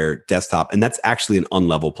from their desktop. And that's actually an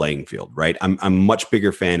unlevel playing field, right? I'm a much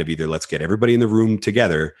bigger fan of either let's get everybody in the room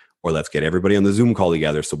together or let's get everybody on the Zoom call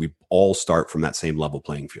together, so we all start from that same level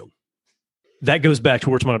playing field. That goes back to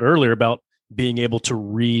what we talked about earlier about being able to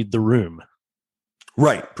read the room.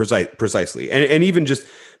 Right. Precisely. And even just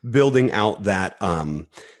building out that,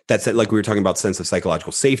 that's like we were talking about, sense of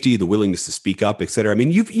psychological safety, the willingness to speak up, et cetera. I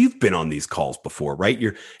mean, you've been on these calls before, right?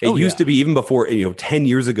 It used to be, even before, 10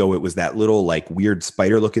 years ago, it was that little like weird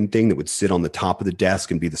spider looking thing that would sit on the top of the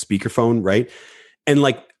desk and be the speakerphone, right? And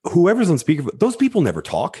like whoever's on speakerphone, those people never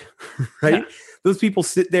talk, right? Yeah. Those people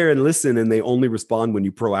sit there and listen, and they only respond when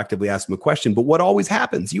you proactively ask them a question. But what always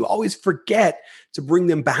happens, you always forget to bring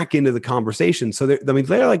them back into the conversation. So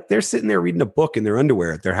they're sitting there reading a book in their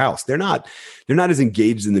underwear at their house. They're not as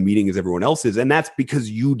engaged in the meeting as everyone else is. And that's because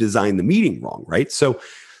you designed the meeting wrong, right? So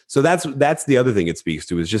that's the other thing it speaks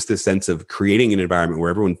to, is just this sense of creating an environment where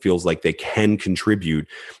everyone feels like they can contribute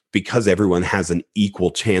because everyone has an equal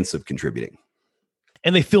chance of contributing.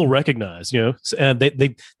 And they feel recognized, and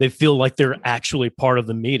they feel like they're actually part of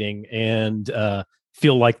the meeting, and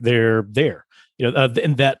feel like they're there.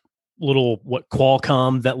 And that little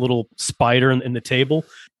Qualcomm, that little spider in the table,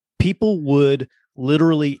 people would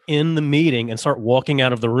literally end the meeting and start walking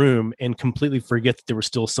out of the room and completely forget that there was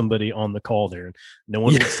still somebody on the call there. And no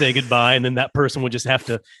one would say goodbye, and then that person would just have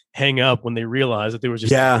to hang up when they realized that there was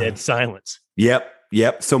just dead silence.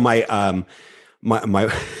 Yep. So my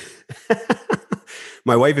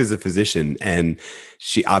my wife is a physician, and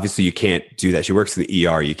she obviously, you can't do that. She works in the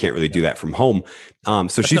ER. You can't really do that from home. So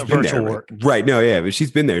that's she's been there, work. Right? No, yeah, but she's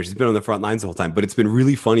been there. She's been on the front lines the whole time. But it's been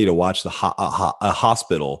really funny to watch a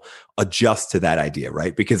hospital adjust to that idea,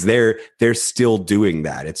 right? Because they're still doing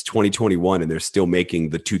that. It's 2021, and they're still making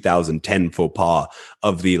the 2010 faux pas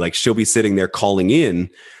of the, like, she'll be sitting there calling in,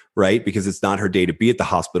 right? Because it's not her day to be at the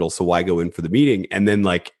hospital. So why go in for the meeting? And then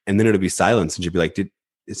it'll be silence, and she'll be like,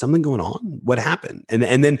 is something going on? What happened?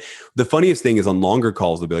 And then the funniest thing is, on longer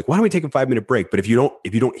calls, they'll be like, why don't we take a 5-minute break? But if you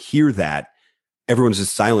don't hear that, everyone's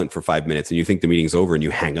just silent for 5 minutes, and you think the meeting's over, and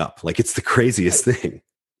you hang up. Like, it's the craziest thing.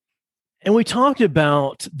 And we talked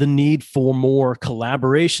about the need for more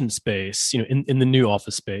collaboration space, in the new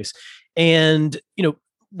office space. And, when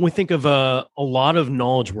we think of a lot of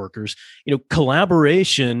knowledge workers,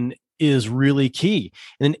 collaboration is really key.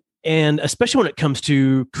 And especially when it comes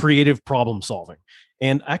to creative problem solving.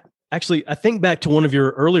 And I think back to one of your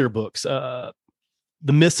earlier books, The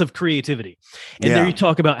Myths of Creativity. And there you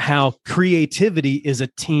talk about how creativity is a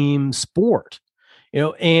team sport,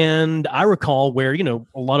 and I recall where, a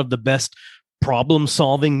lot of the best problem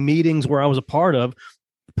solving meetings where I was a part of,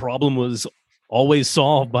 the problem was always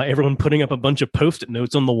solved by everyone putting up a bunch of Post-it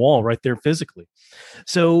notes on the wall right there physically.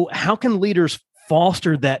 So how can leaders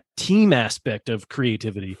foster that team aspect of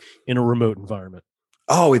creativity in a remote environment?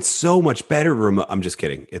 Oh, it's so much better remote. I'm just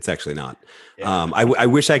kidding. It's actually not. Yeah. I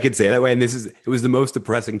wish I could say it that way. And it was the most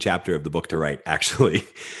depressing chapter of the book to write, actually,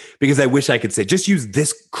 because I wish I could say, just use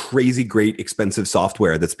this crazy, great, expensive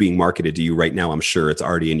software that's being marketed to you right now. I'm sure it's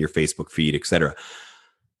already in your Facebook feed, et cetera.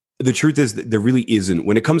 The truth is that there really isn't,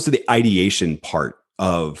 when it comes to the ideation part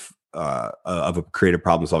of a creative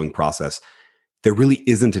problem solving process, there really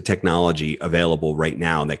isn't a technology available right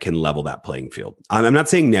now that can level that playing field. I'm not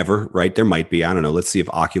saying never, right? There might be, I don't know. Let's see if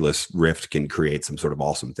Oculus Rift can create some sort of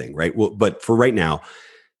awesome thing, right? Well, but for right now,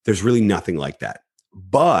 there's really nothing like that.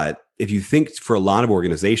 But if you think, for a lot of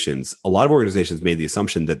organizations made the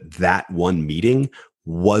assumption that one meeting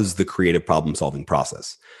was the creative problem solving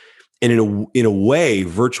process. And in a way,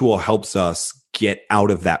 virtual helps us get out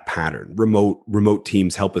of that pattern. Remote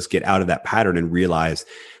teams help us get out of that pattern and realize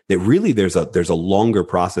that really there's a longer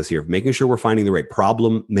process here of making sure we're finding the right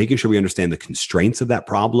problem, making sure we understand the constraints of that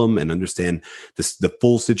problem and understand the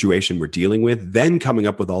full situation we're dealing with, then coming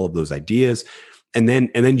up with all of those ideas, and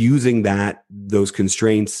then using those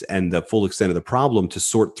constraints and the full extent of the problem to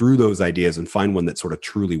sort through those ideas and find one that sort of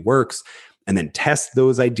truly works, and then test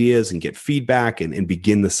those ideas and get feedback and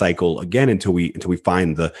begin the cycle again until we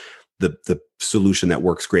find the solution that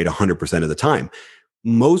works great 100% of the time.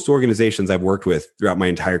 Most organizations I've worked with throughout my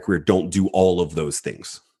entire career don't do all of those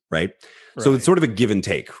things, right? So it's sort of a give and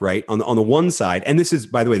take, right? On the one side, and this is,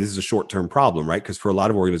 by the way, this is a short-term problem, right? Because for a lot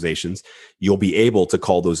of organizations, you'll be able to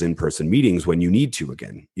call those in-person meetings when you need to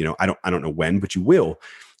again. I don't know when, but you will.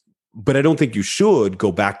 But I don't think you should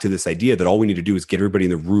go back to this idea that all we need to do is get everybody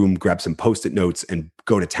in the room, grab some Post-it notes, and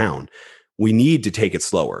go to town. We need to take it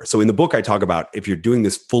slower. So in the book, I talk about, if you're doing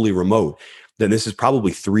this fully remote, then this is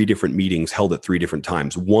probably 3 different meetings held at 3 different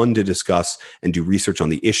times. 1 to discuss and do research on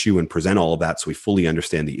the issue and present all of that so we fully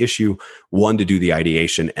understand the issue. 1 to do the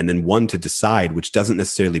ideation, and then 1 to decide, which doesn't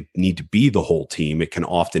necessarily need to be the whole team. It can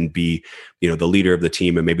often be, the leader of the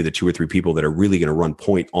team and maybe the 2 or 3 people that are really going to run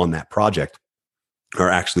point on that project are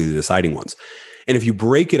actually the deciding ones. And if you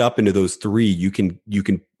break it up into those 3, you can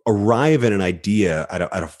arrive at an idea, at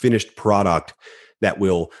a finished product that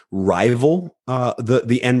will rival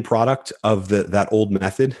the end product of that old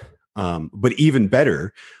method. But even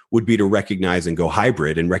better would be to recognize and go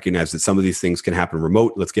hybrid and recognize that some of these things can happen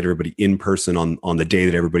remote. Let's get everybody in person on the day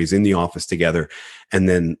that everybody's in the office together, and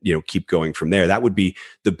then, keep going from there. That would be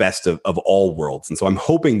the best of all worlds. And so I'm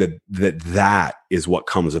hoping that is what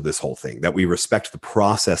comes of this whole thing, that we respect the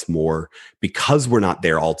process more because we're not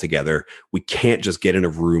there all together. We can't just get in a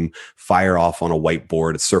room, fire off on a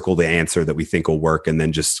whiteboard, circle the answer that we think will work, and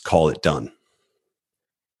then just call it done.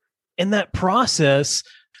 And that process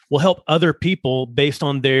will help other people based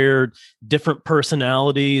on their different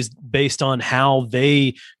personalities, based on how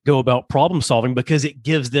they go about problem solving, because it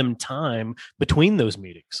gives them time between those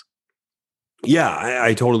meetings. Yeah,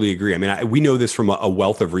 I totally agree. I mean, we know this from a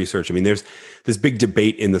wealth of research. I mean, there's this big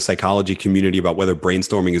debate in the psychology community about whether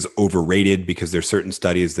brainstorming is overrated, because there's certain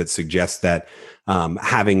studies that suggest that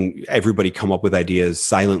having everybody come up with ideas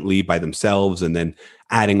silently by themselves and then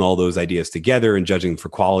adding all those ideas together and judging for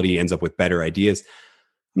quality ends up with better ideas.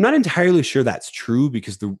 I'm not entirely sure that's true,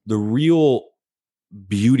 because the real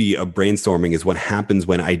beauty of brainstorming is what happens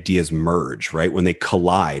when ideas merge, right? When they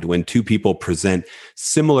collide, when two people present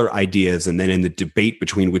similar ideas, and then in the debate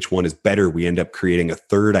between which one is better, we end up creating a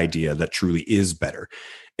third idea that truly is better.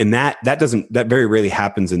 And that very rarely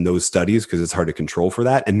happens in those studies because it's hard to control for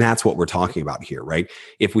that. And that's what we're talking about here, right?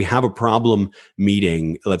 If we have a problem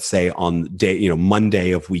meeting, let's say on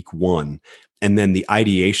Monday of week 1, and then the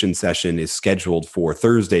ideation session is scheduled for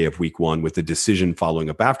Thursday of week 1 with the decision following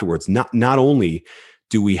up afterwards. Not only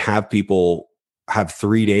do we have people have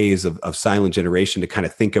 3 days of silent generation to kind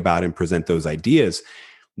of think about and present those ideas,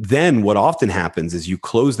 then what often happens is you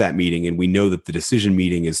close that meeting, and we know that the decision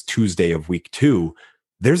meeting is Tuesday of week 2.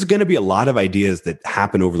 There's going to be a lot of ideas that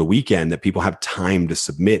happen over the weekend that people have time to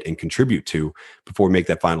submit and contribute to before we make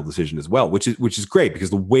that final decision as well, which is great,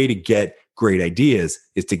 because the way to get great ideas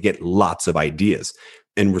is to get lots of ideas,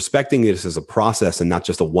 and respecting this as a process and not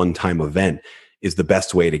just a one-time event is the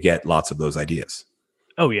best way to get lots of those ideas.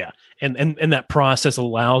 Oh yeah. And that process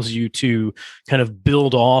allows you to kind of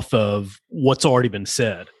build off of what's already been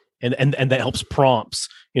said. And that helps prompts,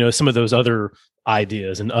 some of those other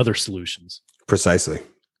ideas and other solutions. Precisely.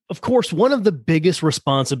 Of course, one of the biggest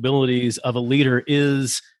responsibilities of a leader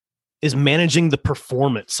is managing the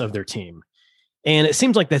performance of their team. And it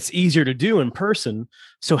seems like that's easier to do in person.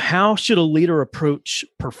 So how should a leader approach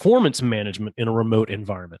performance management in a remote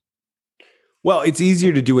environment? Well, it's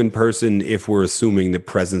easier to do in person if we're assuming that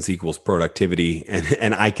presence equals productivity,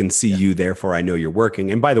 and I can see you, therefore I know you're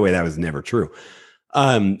working. And by the way, that was never true.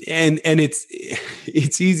 And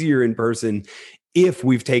it's easier in person if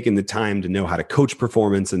we've taken the time to know how to coach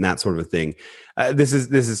performance and that sort of thing. This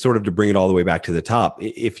is sort of to bring it all the way back to the top.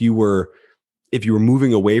 If you were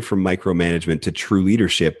moving away from micromanagement to true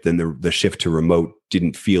leadership, then the shift to remote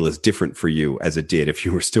didn't feel as different for you as it did if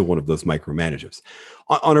you were still one of those micromanagers.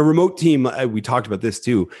 On a remote team, we talked about this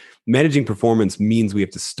too. Managing performance means we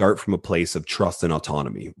have to start from a place of trust and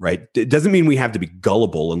autonomy, right? It doesn't mean we have to be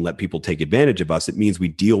gullible and let people take advantage of us. It means we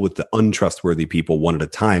deal with the untrustworthy people one at a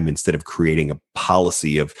time, instead of creating a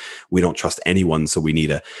policy of we don't trust anyone, so we need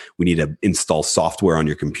to install software on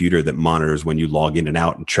your computer that monitors when you log in and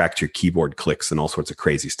out and tracks your keyboard clicks and all sorts of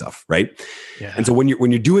crazy stuff, right? Yeah. And so when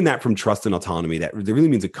you're doing that from trust and autonomy, that really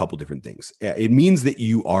means a couple different things. It means that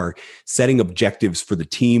you are setting objectives for the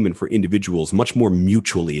team and for individuals much more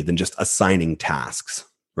mutually than just assigning tasks,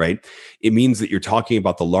 right? It means that you're talking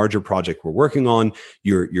about the larger project we're working on.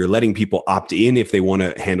 You're letting people opt in if they want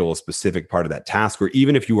to handle a specific part of that task, or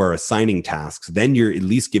even if you are assigning tasks, then you're at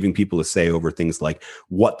least giving people a say over things like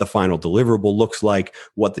what the final deliverable looks like,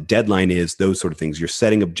 what the deadline is, those sort of things. You're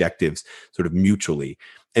setting objectives sort of mutually.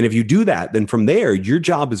 And if you do that, then from there, your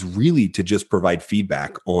job is really to just provide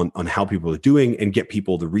feedback on how people are doing and get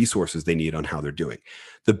people the resources they need on how they're doing.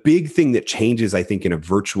 The big thing that changes, I think, in a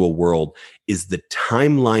virtual world is the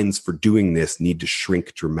timelines for doing this need to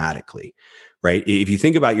shrink dramatically, right? If you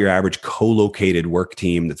think about your average co-located work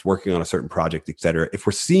team that's working on a certain project, et cetera, if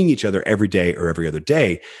we're seeing each other every day or every other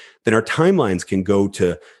day, then our timelines can go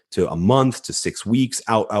to a month to 6 weeks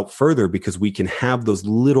out further, because we can have those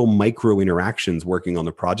little micro interactions working on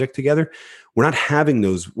the project together. We're not having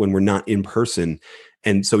those when we're not in person.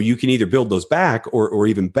 And so you can either build those back, or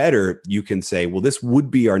even better, you can say, well, this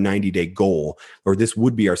would be our 90-day goal, or this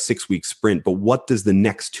would be our 6-week sprint, but what does the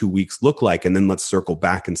next 2 weeks look like? And then let's circle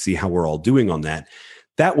back and see how we're all doing on that.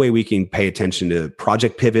 That way we can pay attention to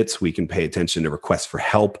project pivots. We can pay attention to requests for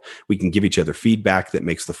help. We can give each other feedback that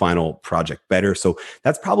makes the final project better. So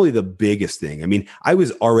that's probably the biggest thing. I mean, I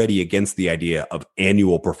was already against the idea of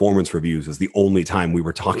annual performance reviews as the only time we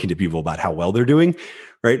were talking to people about how well they're doing.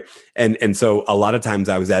 Right. And so a lot of times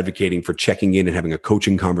I was advocating for checking in and having a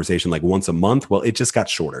coaching conversation like once a month. Well, it just got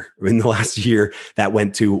shorter. In the last year, that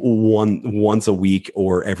went to once a week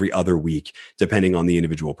or every other week, depending on the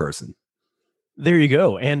individual person. There you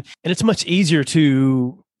go. And it's much easier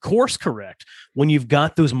to course correct when you've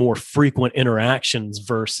got those more frequent interactions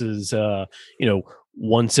versus,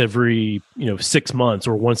 once every, 6 months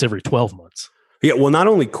or once every 12 months. Yeah, well, not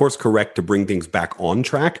only course correct to bring things back on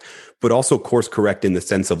track, but also course correct in the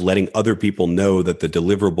sense of letting other people know that the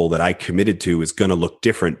deliverable that I committed to is going to look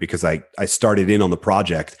different because I started in on the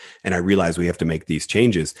project and I realized we have to make these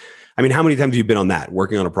changes. I mean, how many times have you been on that,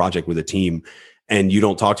 working on a project with a team and you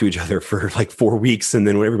don't talk to each other for like 4 weeks, and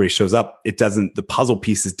then when everybody shows up, the puzzle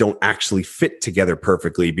pieces don't actually fit together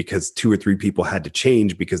perfectly because 2 or 3 people had to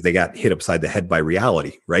change because they got hit upside the head by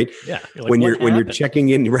reality, right? Yeah. Like, when you're checking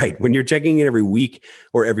in, right? When you're checking in every week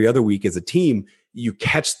or every other week as a team, you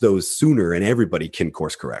catch those sooner, and everybody can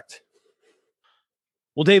course correct.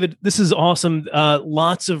 Well, David, this is awesome.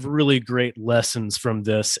 Lots of really great lessons from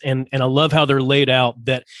this, and I love how they're laid out.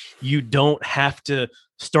 That you don't have to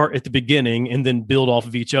start at the beginning and then build off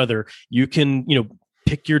of each other. You can,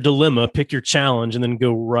 pick your dilemma, pick your challenge, and then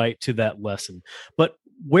go right to that lesson. But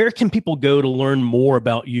where can people go to learn more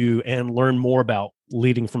about you and learn more about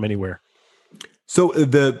Leading from Anywhere? So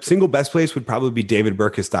the single best place would probably be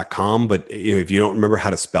davidburkus.com. But if you don't remember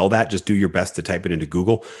how to spell that, just do your best to type it into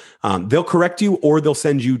Google. They'll correct you, or they'll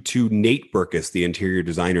send you to Nate Berkus, the interior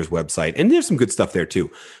designer's website. And there's some good stuff there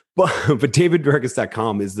too. But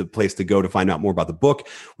davidburkus.com is the place to go to find out more about the book.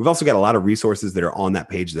 We've also got a lot of resources that are on that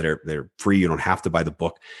page that are free. You don't have to buy the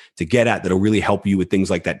book to get at, that'll really help you with things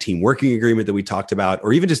like that team working agreement that we talked about,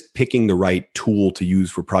 or even just picking the right tool to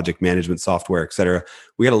use for project management software, et cetera.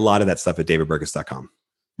 We got a lot of that stuff at davidburkus.com.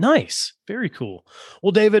 Nice. Very cool.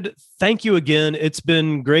 Well, David, thank you again. It's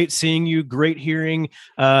been great seeing you, great hearing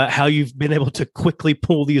how you've been able to quickly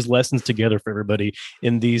pull these lessons together for everybody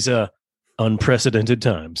in these unprecedented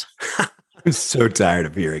times. I'm so tired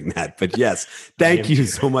of hearing that, but yes, thank you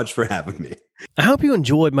so much for having me. I hope you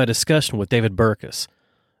enjoyed my discussion with David Burkus.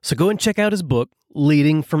 So go and check out his book,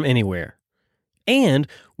 Leading from Anywhere. And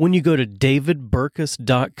when you go to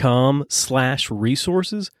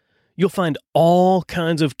davidburkus.com/resources, you'll find all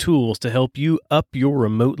kinds of tools to help you up your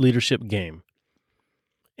remote leadership game.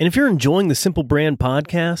 And if you're enjoying the Simple Brand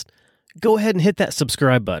podcast, go ahead and hit that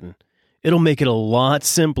subscribe button. It'll make it a lot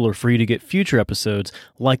simpler for you to get future episodes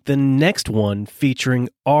like the next one featuring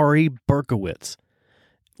Ari Berkowitz.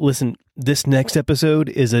 Listen, this next episode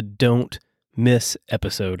is a don't miss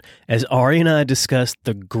episode, as Ari and I discuss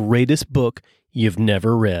the greatest book you've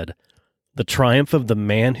never read, The Triumph of the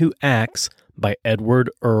Man Who Acts by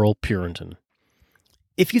Edward Earl Purinton.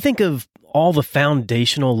 If you think of all the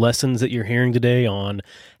foundational lessons that you're hearing today on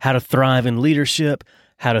how to thrive in leadership,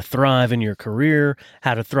 how to thrive in your career,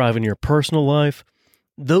 how to thrive in your personal life,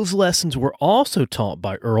 those lessons were also taught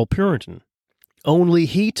by Earl Purinton. Only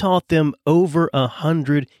he taught them over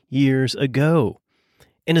 100 years ago.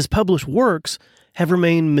 And his published works have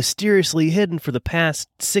remained mysteriously hidden for the past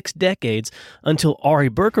 6 decades until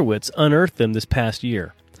Ari Berkowitz unearthed them this past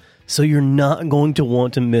year. So you're not going to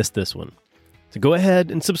want to miss this one. So go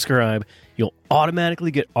ahead and subscribe. You'll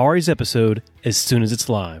automatically get Ari's episode as soon as it's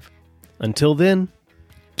live. Until then,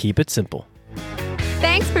 keep it simple.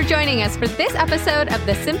 Thanks for joining us for this episode of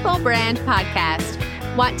the Simple Brand Podcast.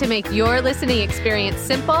 Want to make your listening experience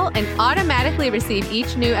simple and automatically receive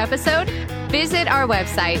each new episode? Visit our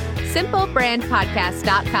website,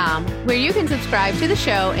 simplebrandpodcast.com, where you can subscribe to the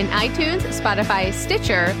show in iTunes, Spotify,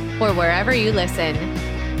 Stitcher, or wherever you listen.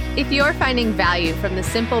 If you're finding value from the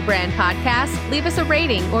Simple Brand Podcast, leave us a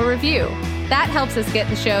rating or review. That helps us get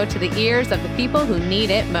the show to the ears of the people who need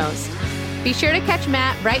it most. Be sure to catch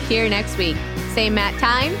Matt right here next week. Same Matt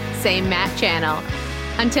time, same Matt channel.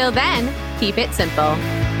 Until then, keep it simple.